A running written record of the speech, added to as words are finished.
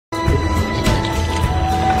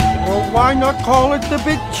why not call it the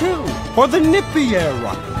Big Chill or the Nippy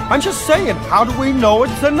Era? I'm just saying, how do we know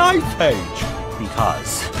it's an ice age?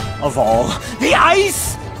 Because of all the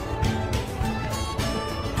ice!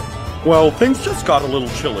 Well, things just got a little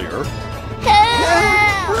chillier.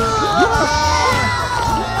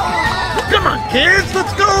 Come on, kids,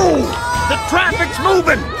 let's go! The traffic's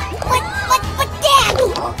moving! But,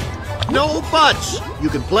 Dad! No buts. You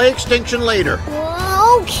can play Extinction later.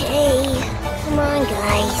 Okay. Come on,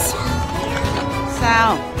 guys.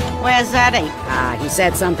 So, where's Eddie? He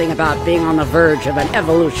said something about being on the verge of an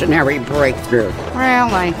evolutionary breakthrough.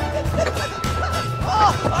 Really?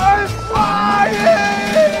 I'm flying!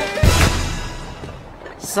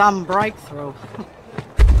 Some breakthrough.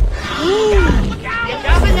 You're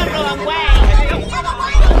going the wrong way.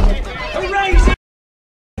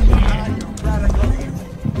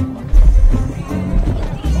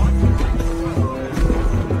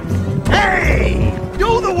 Hey!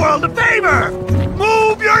 Do the world a favor!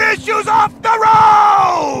 Move your issues off the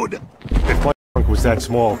road! If my trunk was that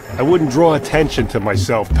small, I wouldn't draw attention to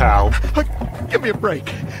myself, pal. Give me a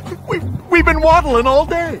break. We've been waddling all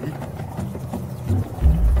day.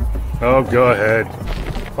 Oh, go ahead.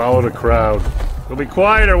 Follow the crowd. It'll be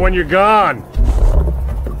quieter when you're gone.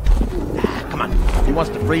 Come on. If he wants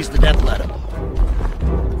to freeze to death, let him.